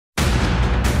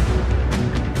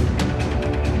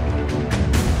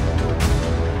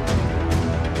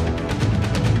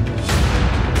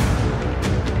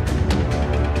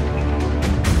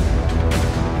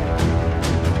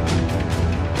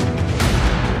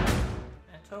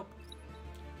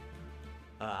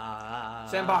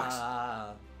Sandbox.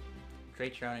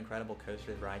 Create your own incredible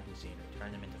coaster ride and scenery.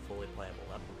 Turn them into fully playable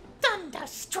levels.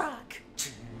 Thunderstruck.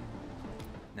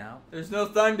 No? There's no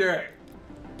thunder.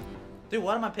 Dude,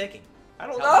 what am I picking? I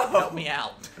don't know. Help me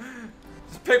out.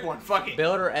 Just pick one. Fuck it.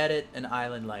 Build or edit an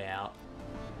island layout.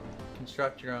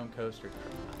 Construct your own coaster.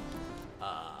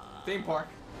 Theme park.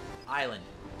 Island.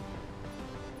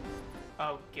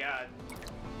 Oh god.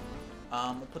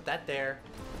 We'll put that there.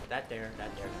 That there.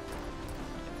 That there.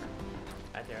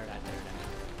 That there. That there. That there.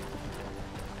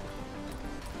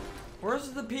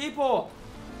 Where's the people?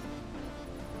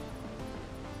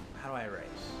 How do I erase?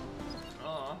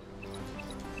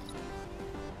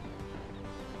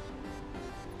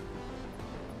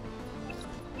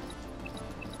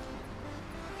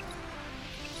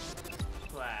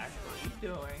 Flash, what are you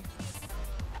doing?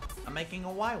 I'm making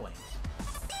a Y-wing.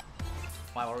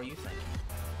 Why, what were you thinking?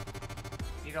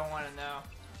 You don't want to know.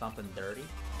 Something dirty?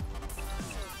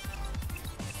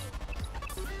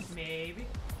 Maybe.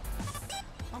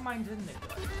 Oh, mine's in the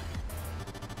gut.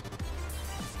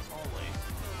 Holy.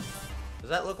 Does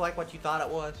that look like what you thought it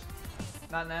was?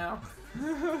 Not now.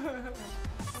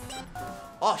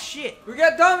 Oh shit! We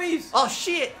got dummies! Oh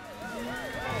shit!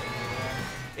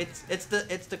 It's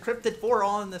the Cryptid 4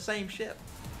 all in the same ship.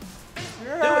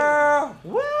 Yeah!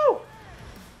 Woo!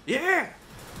 Yeah!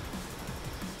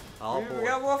 Oh boy. We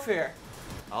got wolf here.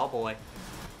 Oh boy.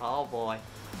 Oh boy.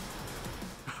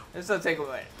 This will take a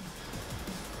minute.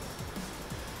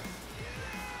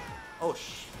 Oh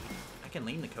shit. I can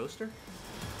lean the coaster?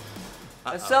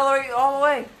 Accelerate all the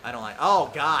way. I don't like. Oh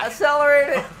god.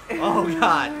 Accelerate it. Oh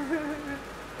god.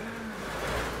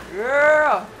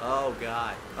 Yeah. Oh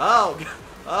god. Oh god.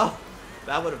 Oh.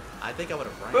 That would have. I think I would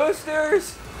have ranked.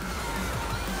 Boosters.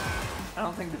 I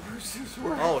don't think the boosters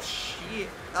work. Oh shit.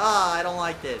 Ah, I don't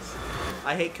like this.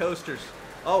 I hate coasters.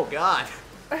 Oh god.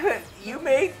 You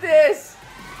made this.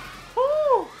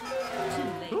 Woo.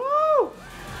 Woo.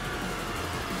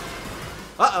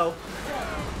 Uh-oh.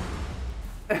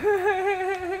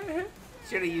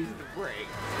 Should have used the brake.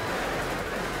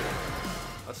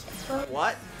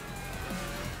 What?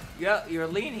 Yeah, you're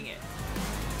leaning it.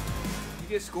 You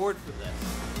get scored for this.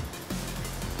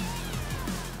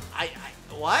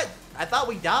 What? I thought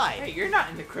we died. Hey, you're not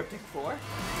in the Cryptic 4.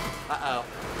 Uh-oh.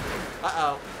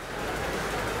 Uh-oh.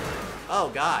 Oh,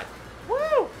 God.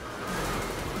 Woo!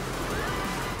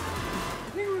 I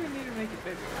think we're gonna need to make it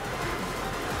bigger.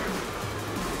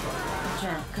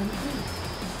 Track complete.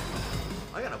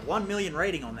 I got a 1 million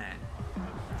rating on that.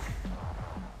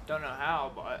 Don't know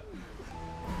how, but...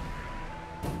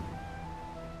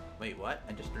 Wait, what?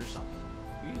 I just drew something.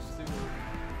 You used to...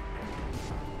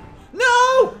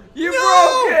 No! You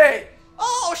No! broke it!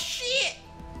 Oh, shit!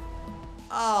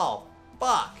 Oh,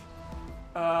 fuck.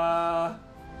 How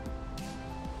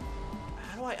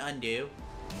do I undo?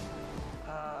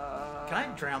 Can I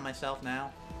drown myself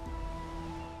now?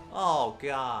 Oh,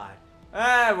 God.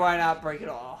 Why not break it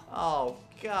all? Oh,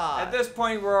 God. At this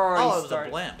point, we're already it was starting.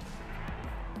 a blimp.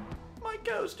 My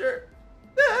coaster.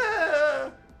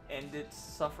 Ah! And it's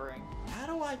suffering. How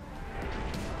do I...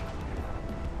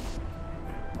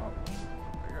 Oh,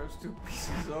 there goes 2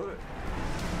 pieces of it.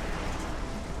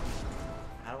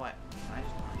 How do I... Can I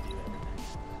just undo everything?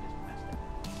 Just messed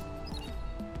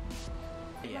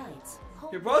it. Yeah. Lights.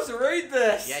 You're supposed to read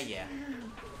this! Yeah, yeah.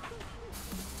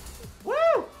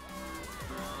 Woo!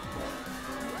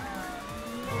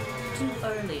 Too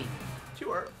early.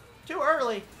 Too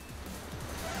early.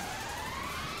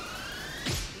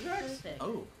 Perfect.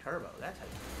 Oh, turbo. That's how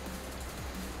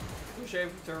you...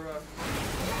 Shave for turbo.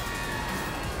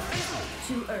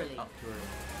 Too early. Oh, too early.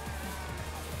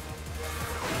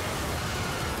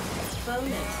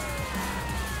 Bonus.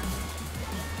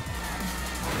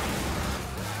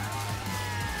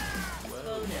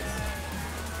 Bonus.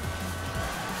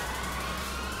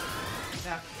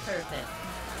 Now, Perfect.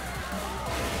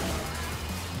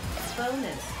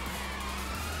 Bonus.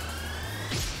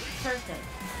 Perfect.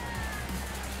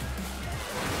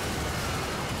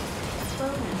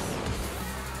 Bonus.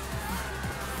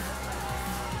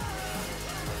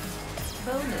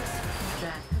 Bonus.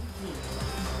 Track complete.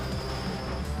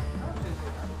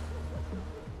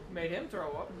 made him throw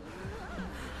up.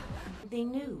 They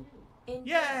knew.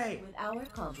 Yay! With our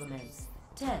compliments.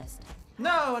 Test.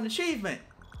 No, an achievement.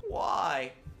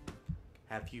 Why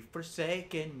have you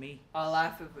forsaken me? I'll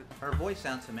laugh if it. Her voice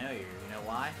sounds familiar. You know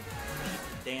why?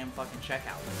 Damn fucking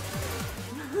checkout.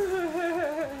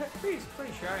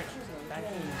 pretty sure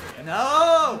I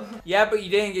No! Yeah, but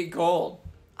you didn't get gold.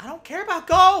 I don't care about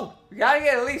gold. You gotta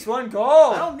get at least one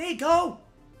gold. I don't need gold.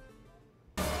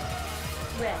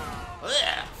 Red.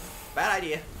 Ugh. Bad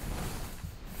idea.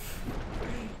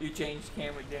 You changed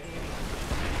camera, didn't you?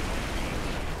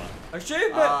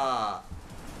 Achievement!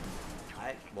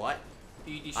 What?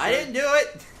 You I didn't do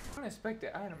it!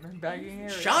 Unexpected item in bagging area.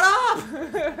 Shut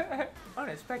up!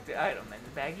 Unexpected item in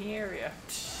the bagging area.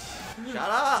 Shut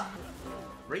up!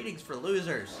 Readings for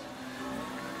losers.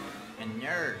 And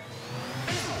nerds.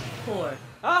 4.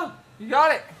 Oh, you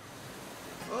got it!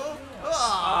 Oh,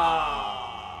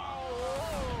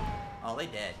 oh they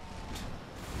dead.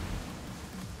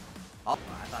 Oh, I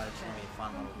thought it was gonna be a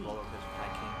fun little roller coaster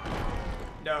tycoon.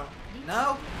 No.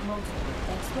 No?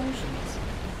 Multiple explosions.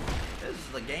 This is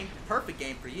the game, perfect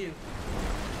game for you.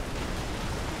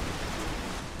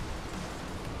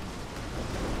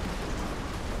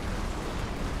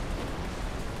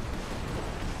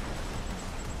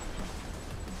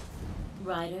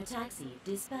 Rider taxi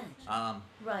dispatch.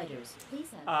 Riders, please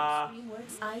have your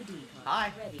ScreamWorks ID card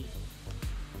Hi. ready.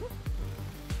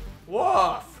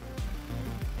 Woof!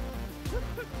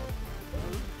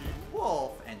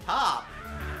 Wolf and Top.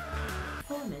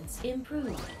 Performance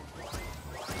improved.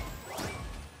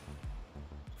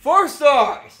 4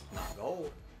 stars! Not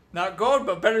gold. Not gold,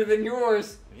 but better than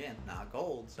yours. Again, not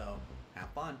gold, so have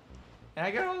fun. And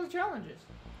I got all the challenges.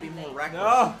 Be more reckless.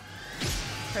 No!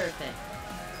 Perfect.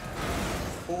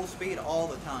 Full speed all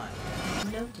the time.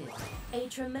 Noted. A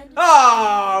tremendous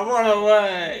Ah, run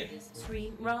away!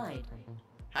 ScreamRide.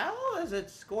 How is it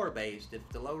score based? If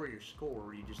the lower your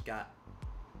score, you just got.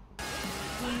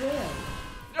 Derailed.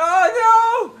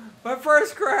 Oh no! My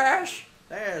first crash!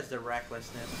 There's the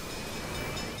recklessness.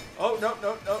 Oh,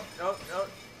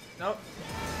 no.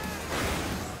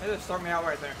 They just start me out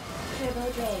right there.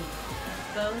 Turbo drain.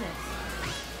 Bonus.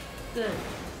 Good.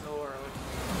 So early.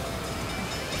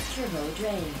 Turbo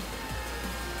drain.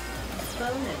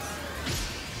 Bonus.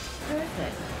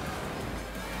 Perfect.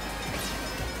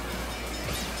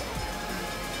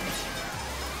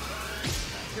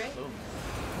 Great. Boom.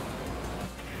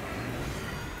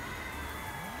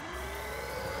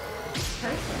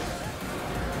 Perfect.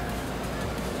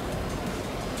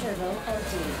 Turbo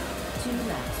empty. 2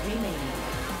 laps remaining.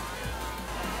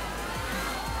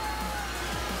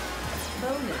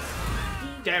 Bonus.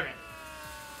 Damn it.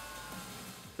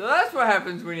 So that's what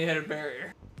happens when you hit a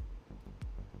barrier.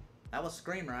 That was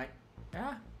ScreamRide.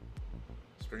 Yeah,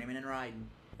 Screaming and riding.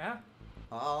 yeah.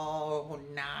 All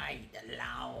night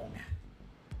long.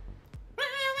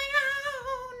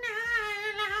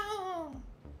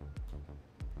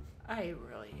 I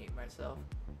really hate myself.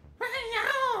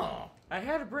 I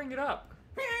had to bring it up.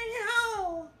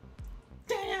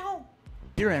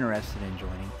 If you're interested in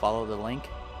joining, follow the link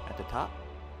at the top,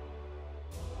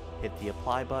 hit the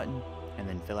apply button, and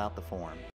then fill out the form.